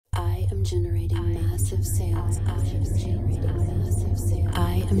am generating massive sales. I am generating massive sales.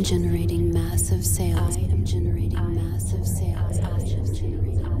 I am generating massive sales. I am generating massive sales. I am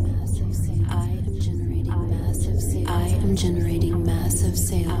generating massive sales. I am generating massive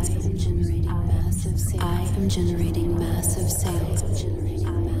sales. I am generating massive sales. I am generating massive sales. I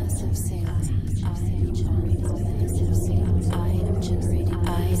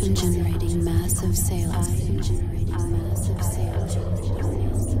am generating massive sales. I am generating massive sales. I am generating massive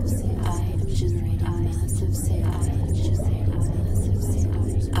sales.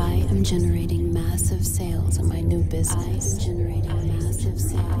 I am generating massive sales in my new business. I am generating massive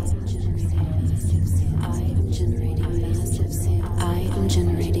sales. I am generating massive sales. I am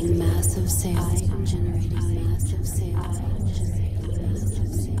generating massive sales. I am generating massive sales.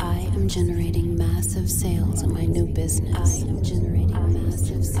 I am generating massive sales in my new business. I am generating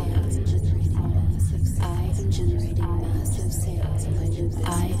massive sales. I am generating massive sales in my new business.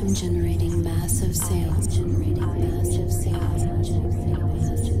 I am generating massive sales. Generating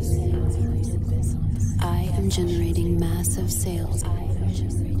massive sales. I am generating massive sales.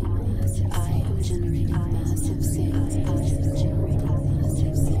 I am generating massive sales.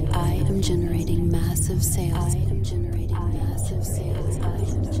 I am generating massive sales. I am generating massive sales.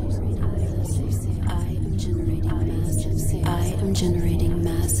 I am generating massive sales. I am generating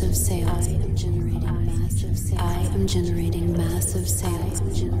massive sales. I am generating massive sales. I am generating massive sales.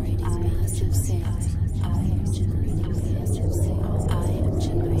 I am generating massive sales. I am generating massive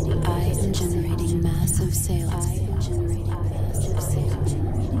sales. I am generating massive sales.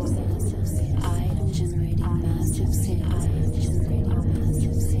 I am generating massive sales.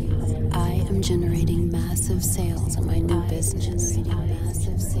 I am generating massive sales. I am generating massive sales in my new business. I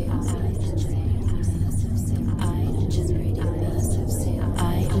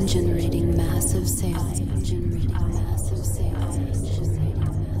am generating massive sales. I am generating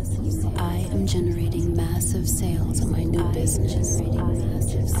massive sales. I am generating massive sales in my new business. I am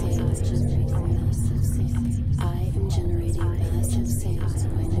generating massive sales. I am generating massive sales.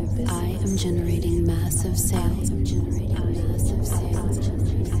 I am generating massive sales. I am generating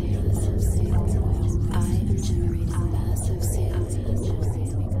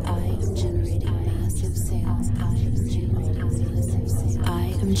massive sales. I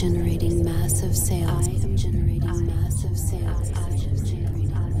am generating massive sales. I am generating massive sales. I am generating massive sales. I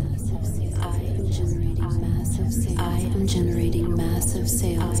am generating massive sales. I am generating massive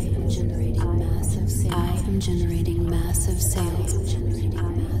sales. I am generating massive sales. I am generating massive sales. I am generating massive sales.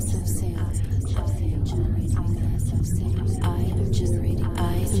 I am generating massive sales. I am generating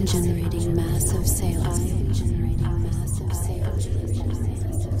massive sales. I am generating massive sales.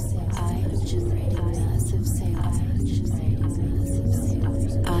 I am generating massive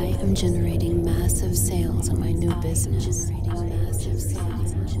sales. I am generating massive sales in my new business. I am generating massive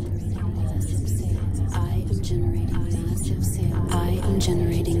sales. I am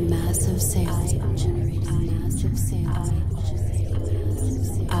generating massive sales. I am generating massive sales.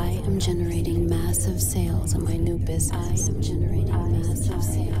 I am generating massive sales in my new business. I am generating massive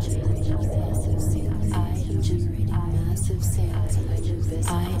sales. I am generating massive sales in my new business.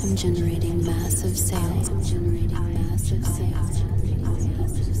 I am generating massive sales. I am generating massive sales. I am generating massive sales. I am generating massive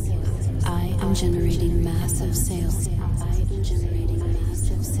sales. I am generating massive sales. I am generating massive sales.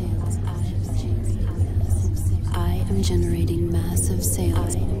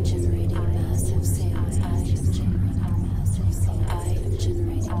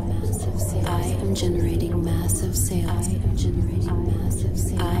 I am generating massive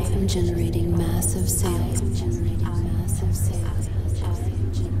sales. I am generating massive sales. I am generating massive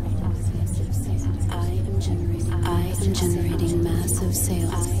sales. I am generating massive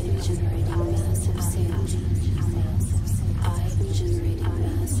sales.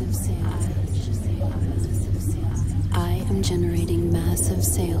 I am generating massive sales. I am generating massive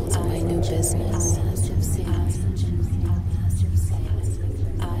sales.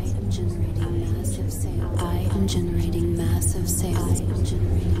 I am generating massive sales. I am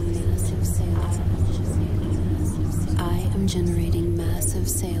generating massive sales. I am generating massive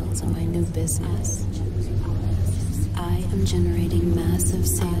sales in my new business. I am generating massive sales. I am generating massive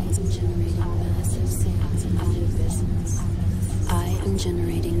sales. I am generating massive sales in my new business. I am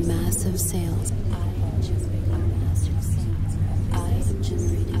generating massive sales. I am generating massive sales. I am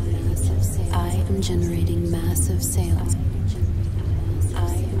generating massive sales. I am generating massive sales.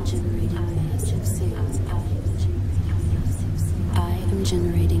 I am generating massive sales. I am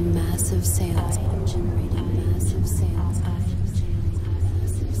generating massive sales. I am generating massive sales. I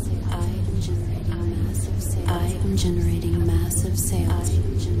am generating massive sales. I am generating massive sales.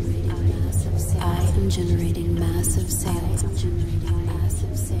 I am generating massive sales. I am generating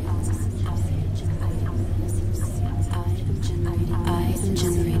massive sales.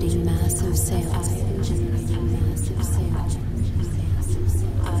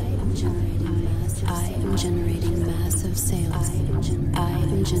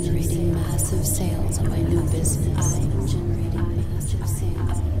 generating massive sales on my new business. I am generating massive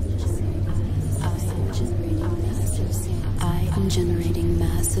sales. I am generating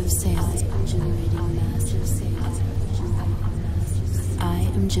massive sales. I am generating massive sales. I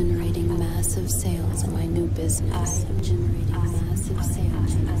am generating massive sales on my new business. I am generating massive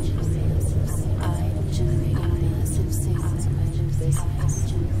sales. I am generating massive sales on my new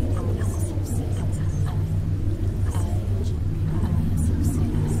business.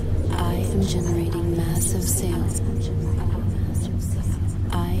 I am generating massive sales.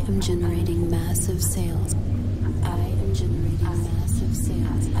 I am generating massive sales. I am generating massive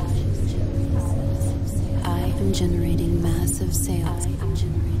sales. I am generating massive sales. I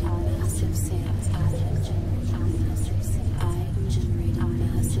am generating massive sales.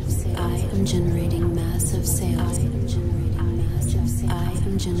 I am generating massive sales. I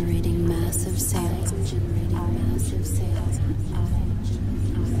am generating massive sales. I am generating massive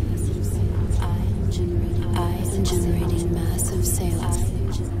sales. I am generating massive sales.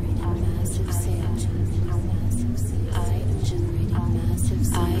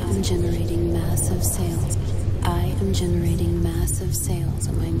 I am generating massive sales. I am generating massive sales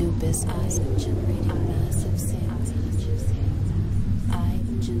on my new business. I am generating massive sales. I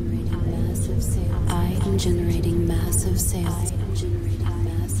am generating massive sales. I am generating massive sales.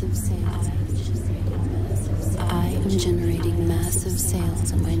 I am generating massive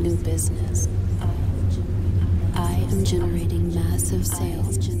sales on my new business. I am generating massive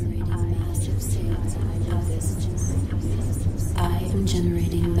sales. I am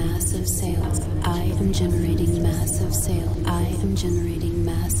generating massive sales. I am generating massive sales. I am generating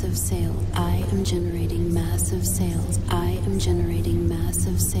massive sales. I am generating massive sales. I am generating massive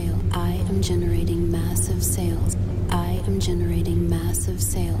sales. I am generating massive sales. I am generating massive sales.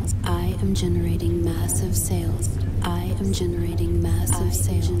 I am generating massive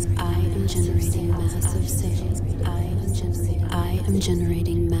sales. I am generating massive sales. I am generating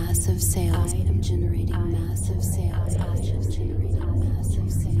massive sales. I am generating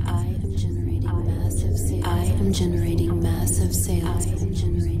massive sales. I am generating massive sales.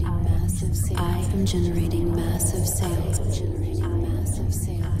 I am generating massive sales. I am generating massive sales.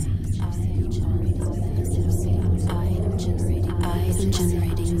 I am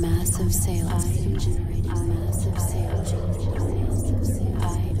generating massive sales. I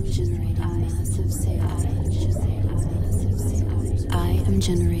am generating massive sales. I am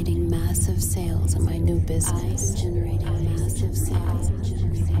generating massive sales on my new business. I am generating massive sales. I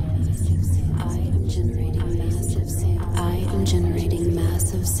am generating massive sales. I am generating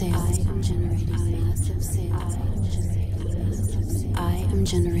massive sales. I am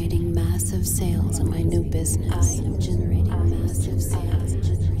generating massive sales on my new business. I am generating massive sales.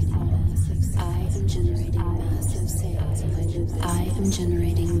 I am generating massive sales on my new business. I am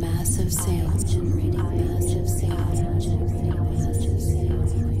generating massive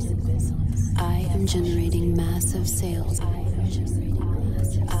sales. I am generating massive sales. I am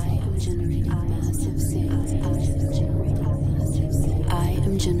generating massive sales. I am generating massive sales. I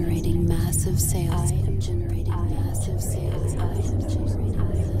am generating massive sales. I am generating massive sales.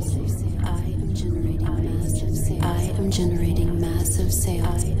 I am generating massive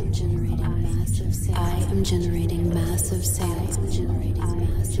sales. I am generating massive sales. I am generating massive sales. I am generating massive sales. I am generating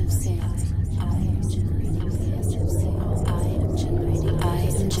massive sales.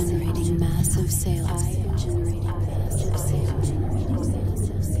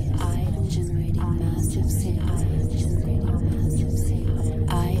 I am generating massive sales.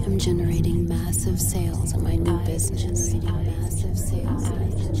 I am generating massive sales on my new business. I am generating massive sales. I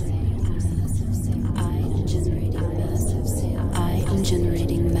am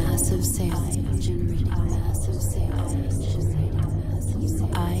generating massive sales.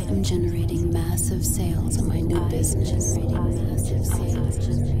 I am generating massive sales on my new business. I am generating massive sales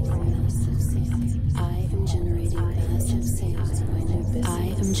on my new business. I am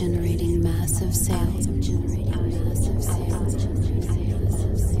generating massive sales.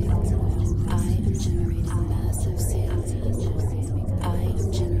 I am generating massive sales. I am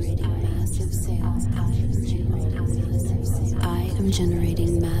generating massive sales. I am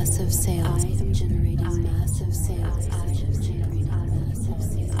generating massive sales. I am generating massive sales. I am generating massive sales.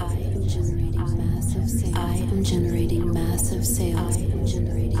 I am generating massive sales. I am generating massive sales.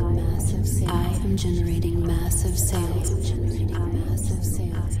 I am generating massive sales. I am generating massive sales. I am generating massive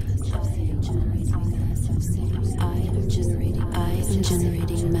sales. I am generating massive sales. I am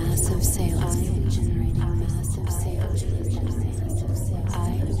generating massive sales.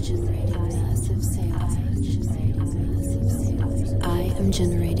 I am generating massive sales. I am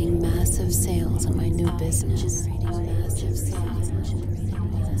generating massive sales on my new business. I am generating massive sales.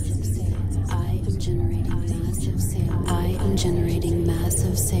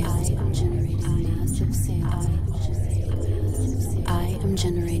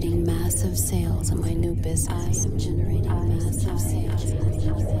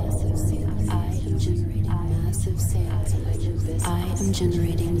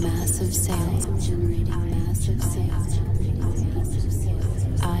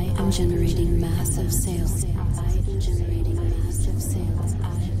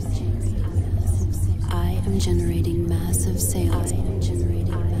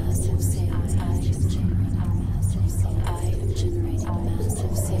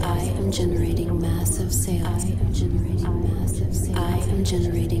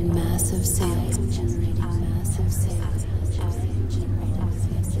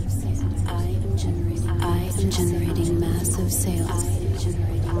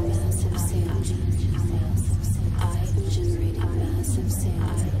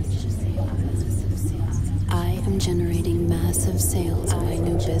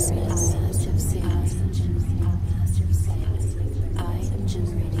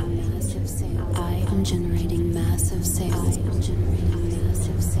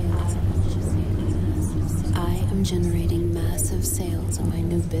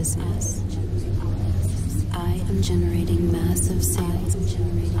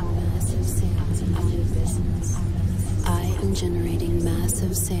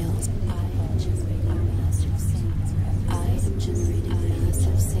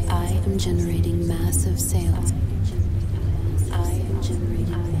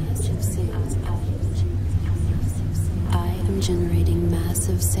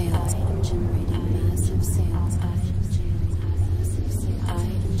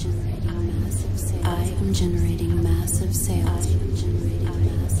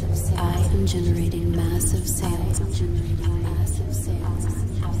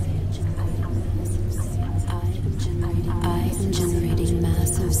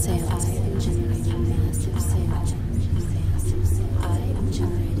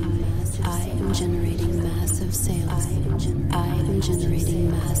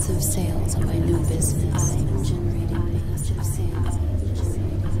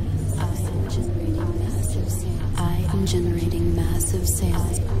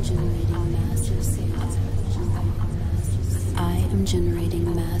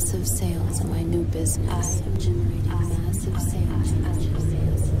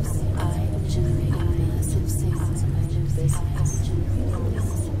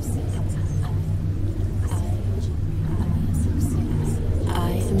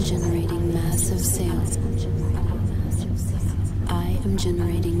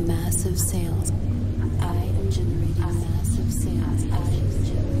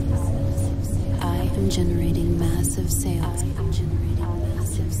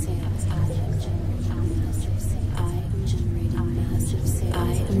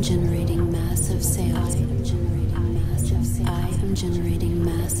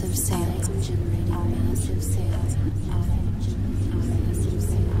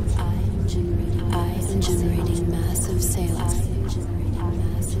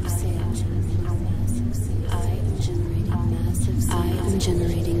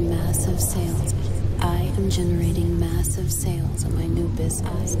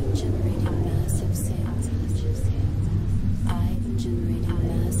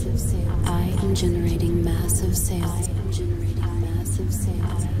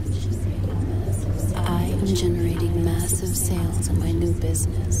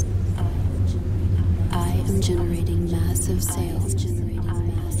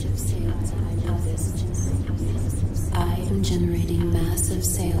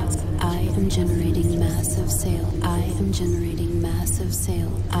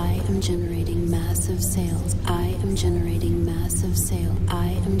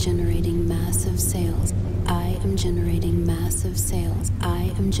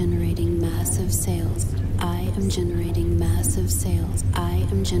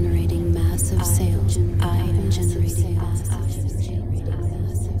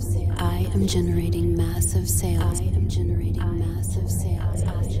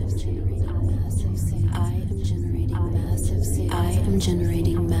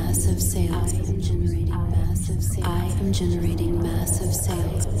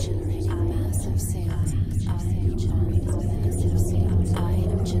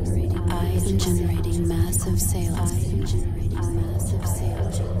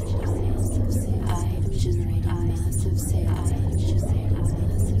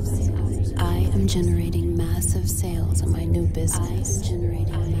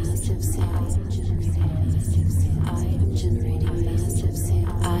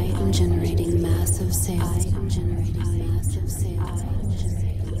 massive sales. I am generating massive sales.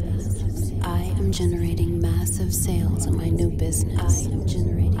 I am generating massive sales in my new business. I am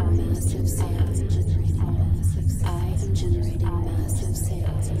generating massive sales. I am generating massive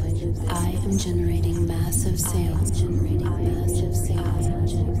sales in my new business. I am generating massive sales. Generating massive sales.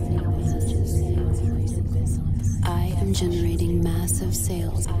 I am generating massive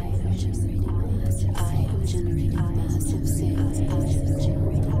sales. I am generating massive sales.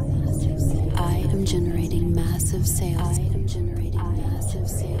 I am generating massive sales. I am generating massive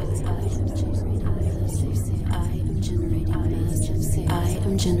sales. I am generating massive sales. I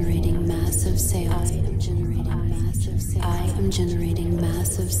am generating massive sales. I am generating massive sales. I am generating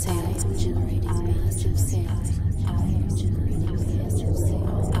massive sales. I am generating massive sales. I am generating massive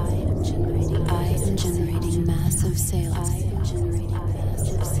sales. I am generating. I am generating massive sales. I am generating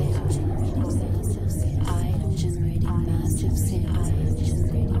massive sales. I am generating massive sales.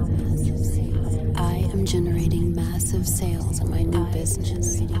 I am generating massive sales in my new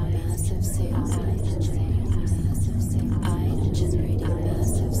business. Massive sales. I am generating massive sales. I am generating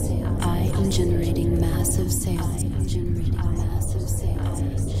massive sales. I am generating massive sales.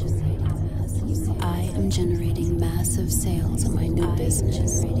 I am generating massive sales in my new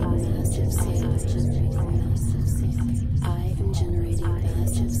business. Massive sales. I am generating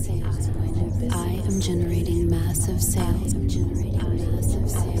massive sales in my new business. I am generating massive sales. I am generating massive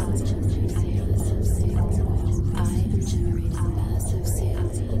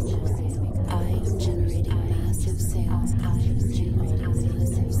sales. I am generating massive sales.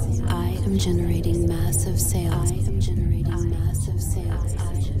 I am generating massive sales. I am generating massive sales. I am generating massive sales. I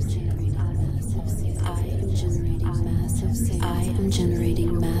am generating massive sales. I am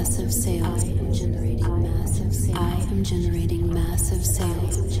generating massive sales. I am generating massive sales. I am generating massive sales.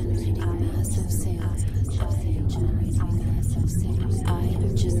 I am generating massive sales. I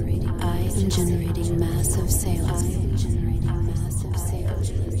am generating. I am generating massive sales. I am generating massive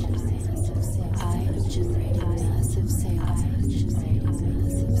sales. I am generating massive sales.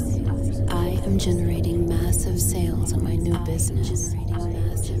 I am generating massive sales in my new business. I am generating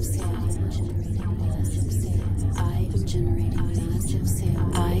massive sales. I am generating massive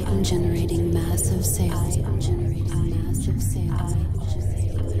sales. I am generating massive sales.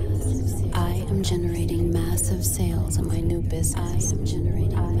 I am generating massive sales in my new business. I am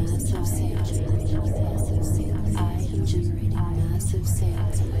generating massive sales. I am generating massive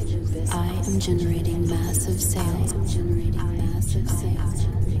sales in my new business. I am generating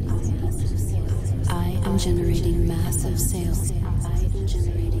massive sales. I am generating massive sales.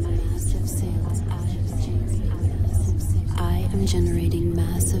 I am generating massive sales. I am generating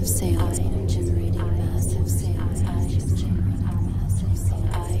massive sales. I am generating massive sales. I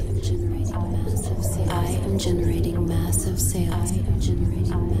am generating massive sales.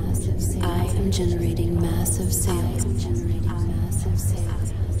 I am generating massive sales. I am generating massive sales. I am generating massive sales. I am generating massive sales.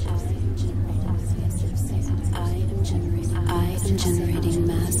 I am generating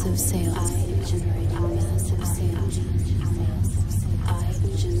massive sales.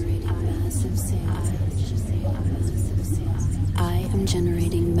 I am generating. I am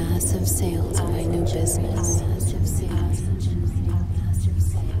generating massive sales. I am generating massive sales.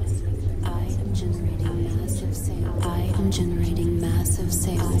 I am generating massive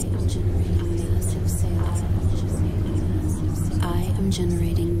sales. I am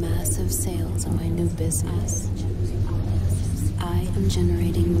generating massive sales in my new business. I am generating massive sales. I am generating massive sales. I am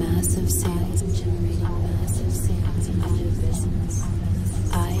generating massive sales in my new business.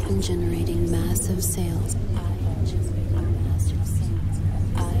 I am generating massive sales. I am generating massive sales.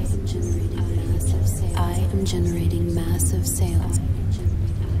 I am generating massive sales.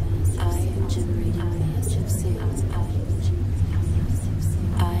 I am generating massive sales.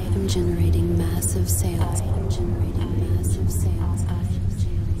 I am generating massive sales. I am generating massive sales.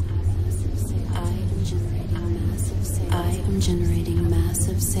 I am generating massive sales. I am generating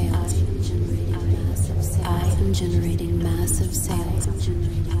massive sales. I am generating massive sales. I am generating massive sales. I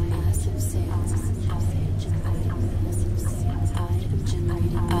am generating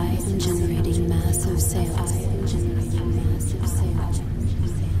massive sales. I am generating massive sales. I am generating massive sales.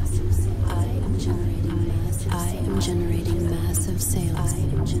 I am generating massive. I am generating massive sales.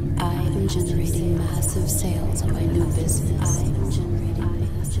 I am generating massive sales in my new business. I am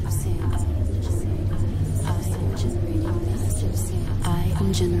generating massive sales. I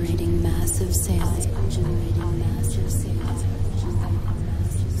am generating massive sales. I am generating massive sales.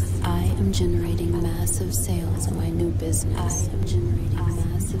 I am generating massive sales in my new business. I am generating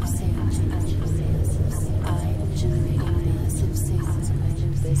massive sales. I am generating massive sales in my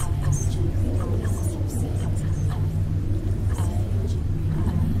new business.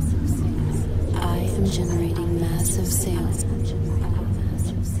 I generating massive sales.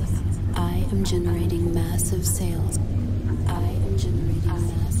 I am generating massive sales. I am generating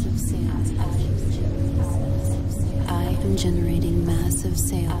massive sales. I am generating massive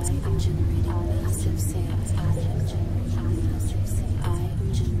sales. I am generating massive sales. I am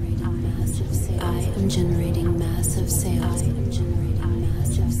generating massive sales. I am generating massive sales.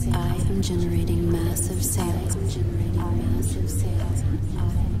 I am generating massive sales. I am generating massive sales. I am generating massive sales.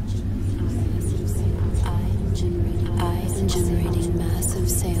 I am generating massive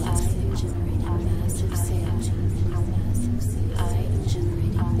sales.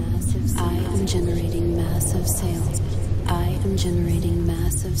 I am generating massive sales. I am generating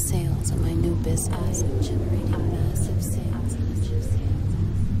massive sales on my new business. I am generating massive sales.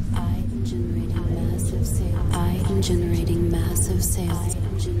 I am generating massive sales. I am generating massive sales. I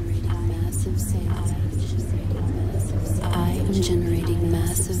am generating massive sales. I am generating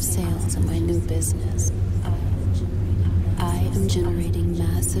massive sales on my new business. I am generating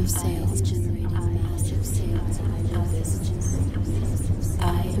massive sales. I am generating massive sales.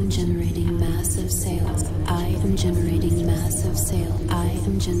 I am generating massive sales. I am generating massive sales. I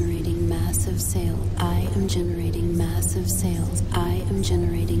am generating massive sales. I am generating massive sales. I am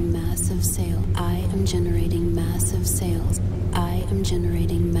generating massive sales. I am generating massive sales. I am generating massive sales. I am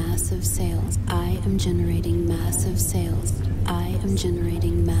generating massive sales. I am generating massive sales. I am generating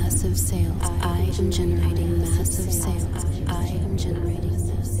massive. I am generating massive sales. I am generating massive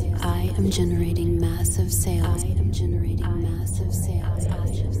sales. I am generating massive sales. I am generating massive sales. I am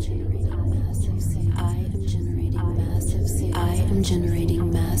generating massive sales. I am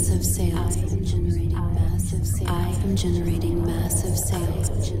generating massive sales. I am generating massive sales. I am generating massive sales. I am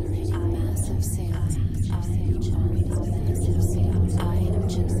generating massive sales. I am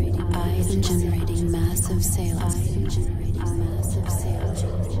generating. I am generating massive sales. I am generating massive sales.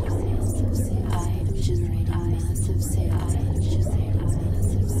 I am generating massive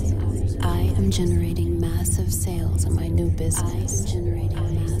sales. I am generating massive sales on my new business. I am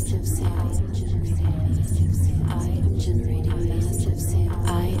generating massive sales. I am generating massive sales. I am generating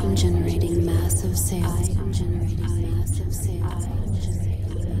massive sales. I am generating massive sales.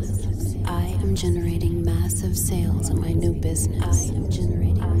 I am generating massive sales on my new business. I am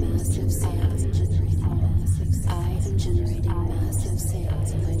generating massive sales. I am generating massive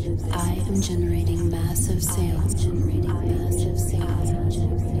sales on my new business. I am generating massive sales.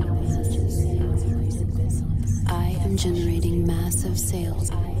 Generating massive sales.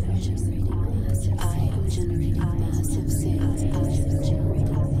 I am generating massive sales. I am generating massive sales.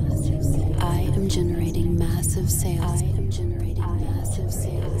 I am generating massive sales. I am generating massive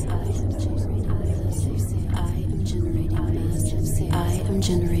sales. I am generating massive sales. I am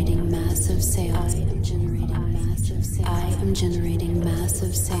generating massive sales. I am generating massive sales. I am generating massive sales. I am generating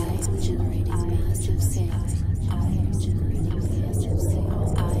massive sales. I am generating massive sales.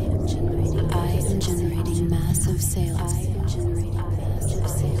 I am generating. I am generating massive sales. I am generating massive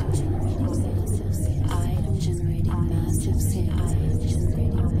sales. I am generating massive sales.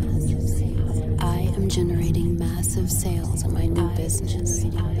 I am generating massive sales on my new business.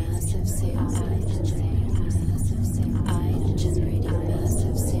 Massive sales. I am generating massive sales. I am generating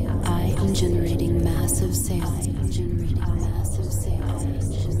massive sales.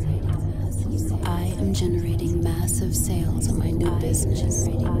 I am generating massive sales on my new business. I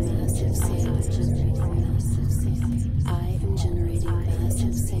am generating massive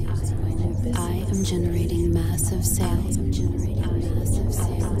sales on my new business. I am generating massive sales.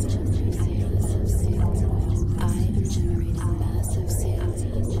 I am generating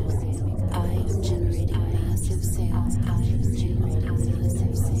massive sales. I am generating massive sales. I am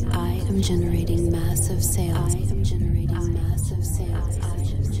generating massive sales. I am generating massive sales. I am generating massive sales. I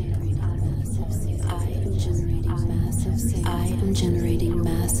am generating massive sales. I am generating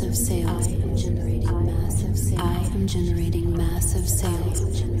massive sales. I am generating massive sales. I am generating massive sales.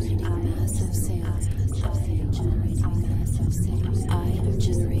 I am generating massive sales. I am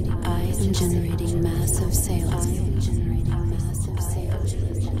generating. I am generating massive sales. I am generating massive sales.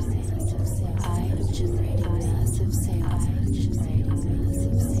 I am generating massive sales.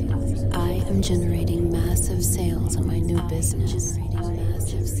 I am generating massive sales on my new business. I am generating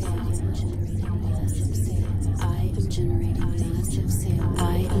massive sales. I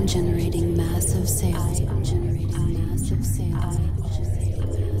am generating massive sales. I am generating massive sales.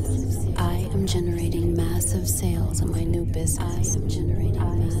 I am generating massive sales on my new business. I am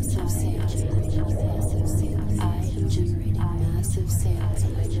generating massive sales. I am generating massive sales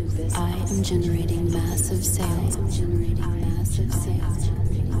on my new business. I am generating massive sales. I am generating massive sales. I am generating massive sales.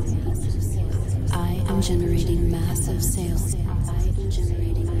 I am generating massive sales. I am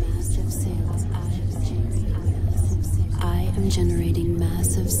generating massive sales. I am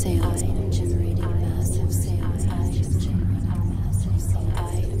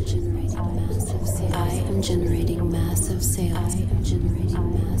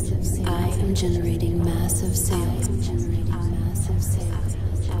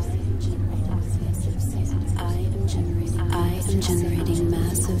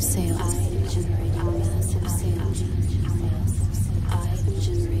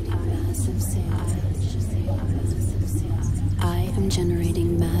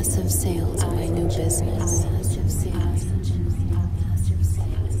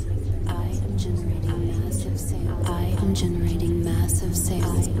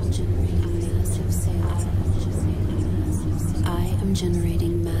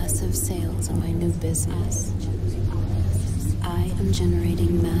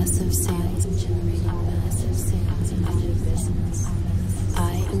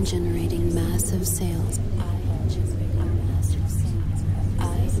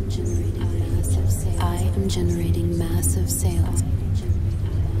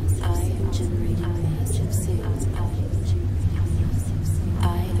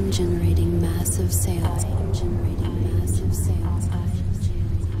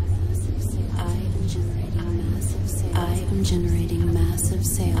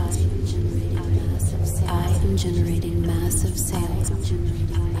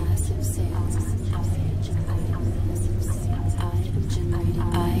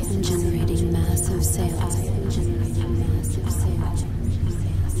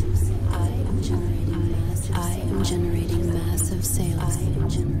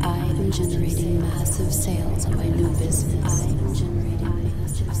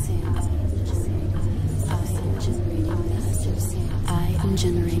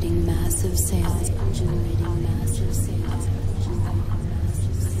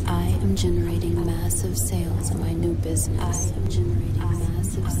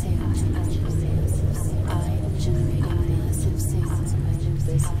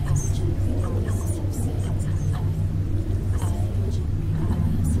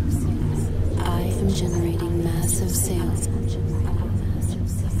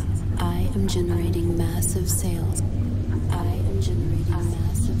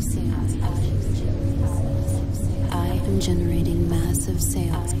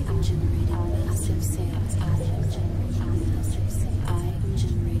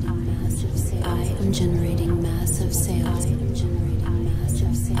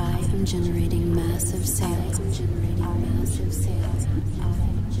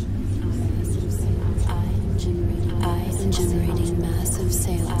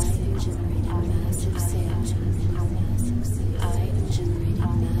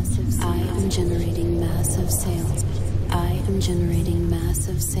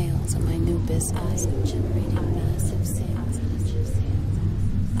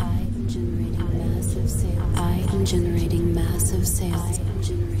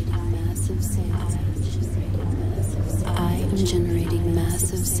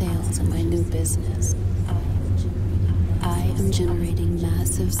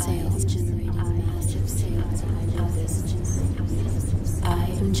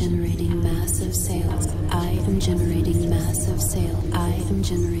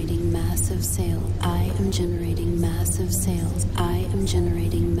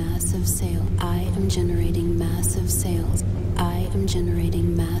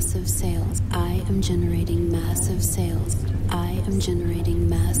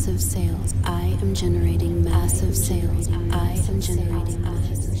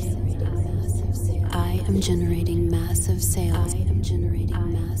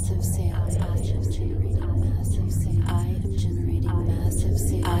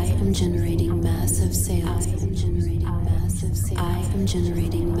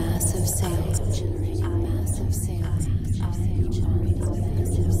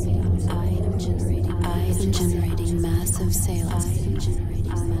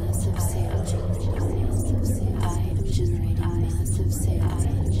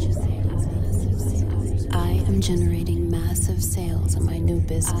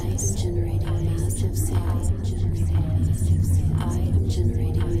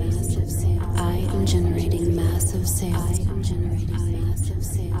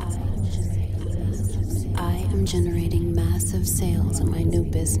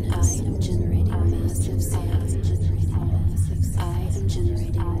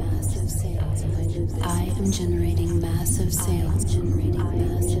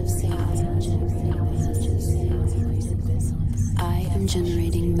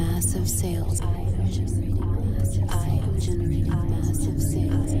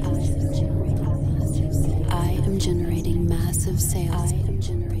massive sales. I am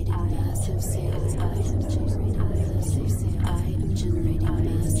generating massive sales. I am generating massive sales. I am generating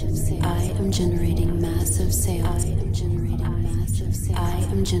massive sales. I am generating massive sales. I am generating massive sales. I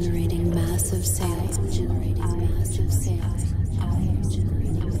am generating massive sales. I am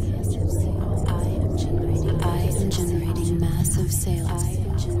generating massive sales. I am generating massive sales. I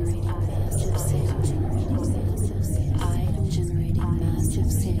am generating massive sales. I am generating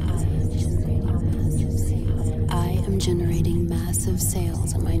massive sales. I am generating massive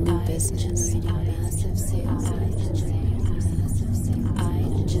sales in my new business. Massive sales. I am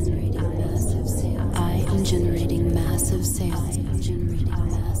generating massive sales. I am generating massive sales.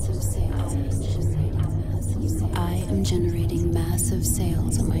 I am generating massive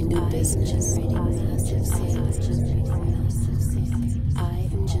sales in my new business. I am generating massive sales in my new business. I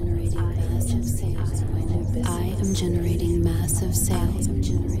am generating massive sales. I am generating massive sales. I am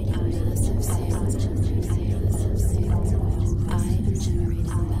generating massive sales. I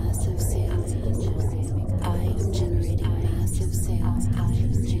am generating massive sales.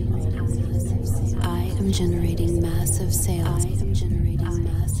 I am generating massive sales. I am generating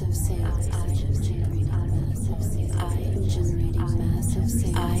massive sales. I am generating massive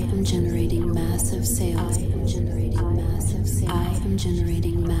sales. I am generating massive sales. I am generating massive sales. I am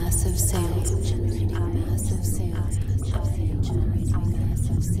generating massive sales. I am generating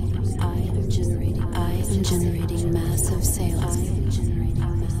massive sales. I am generating massive sales. I am generating massive sales.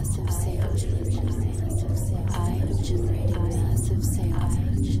 I am generating massive sales.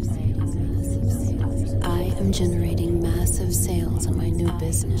 I am generating massive sales in my new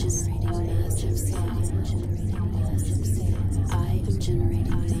business. I am generating massive sales. I am generating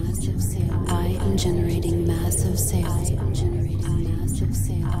massive sales. I am generating massive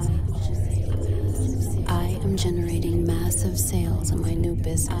sales. I am generating massive sales in my new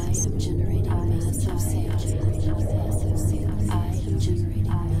business. I am generating massive sales. I am generating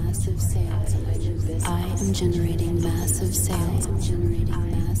massive sales in my new business.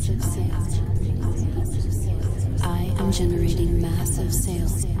 I am generating massive sales. I am generating massive sales. I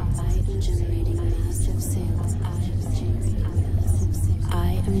am generating massive sales. I am generating massive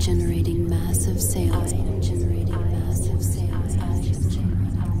sales. I am generating massive sales.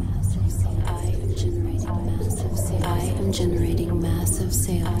 I am generating massive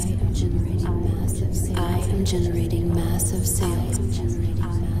sales. I am generating massive sales. I am generating massive sales. I am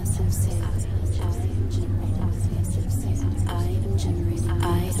generating massive sales. I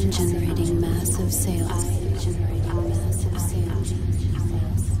am generating massive sales. I am generating massive sales.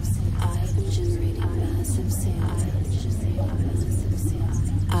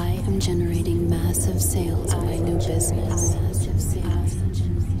 I am generating massive sales. I am generating massive sales. I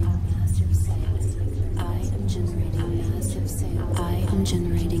am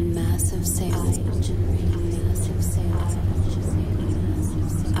generating massive sales. I am generating massive sales in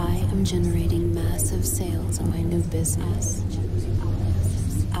my new business. I am generating massive sales. I am generating massive sales.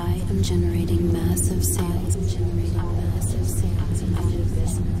 I am generating massive sales in my new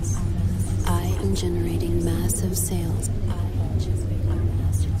business. I am generating massive sales. I am generating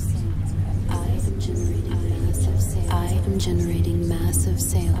massive sales. I am generating massive sales. I am generating massive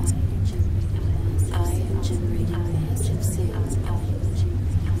sales. I am generating massive sales.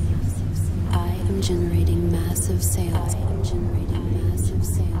 I am generating massive sales. I am generating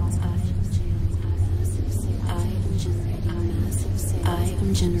massive sales. I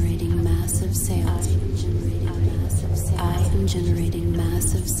am generating massive sales. I am generating massive sales. I am generating massive sales. I am generating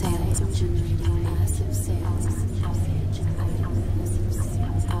massive sales.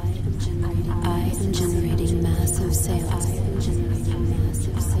 I am generating massive sales. I am generating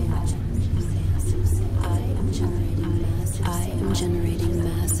massive sales. I am generating massive. I am generating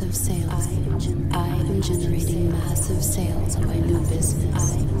massive sales. I am generating massive sales in my new business.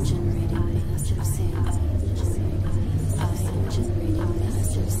 I am generating massive sales.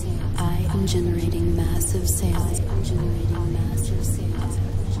 I am generating massive sales. I am generating massive sales.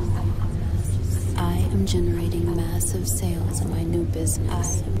 I am generating massive sales in my new business.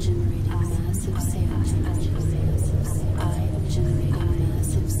 I am generating massive sales. I am generating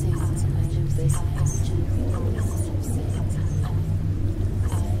massive sales in my new business.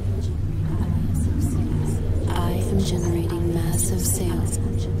 I am generating massive sales.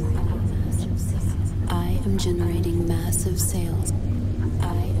 I am generating massive sales. I am generating massive sales.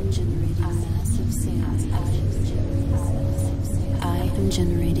 I am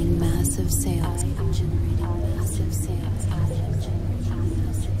generating massive sales. I am generating massive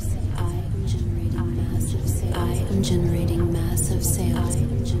sales. I am generating massive sales. I am generating massive sales. I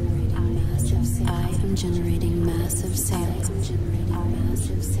am generating massive sales. I am generating massive sales. I am generating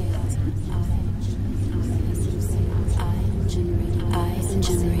massive sales. I am am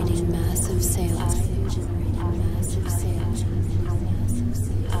generating massive sales. I am generating massive sales.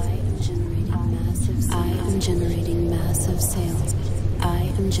 I am generating massive sales. I am generating massive sales.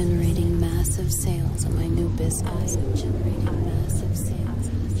 I am generating massive sales on my new business. I am generating massive sales.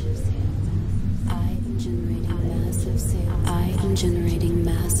 I am generating massive sales. I am generating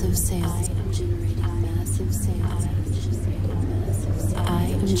massive sales. I am generating massive sales. I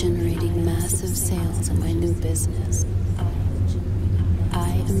am generating massive sales on my new business.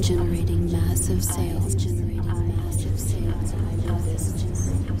 I am generating massive sales.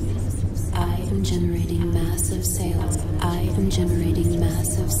 I am generating massive sales. I am generating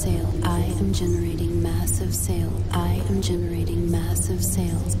massive sales. I am generating massive sales. I am generating massive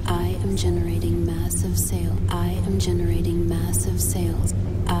sales. I am generating massive sales. I am generating massive sales.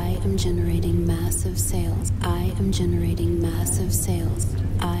 I am generating massive sales. I am generating massive sales.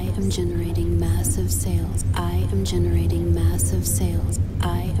 I am generating massive sales. I am generating massive sales.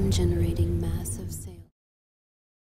 I am generating massive sales.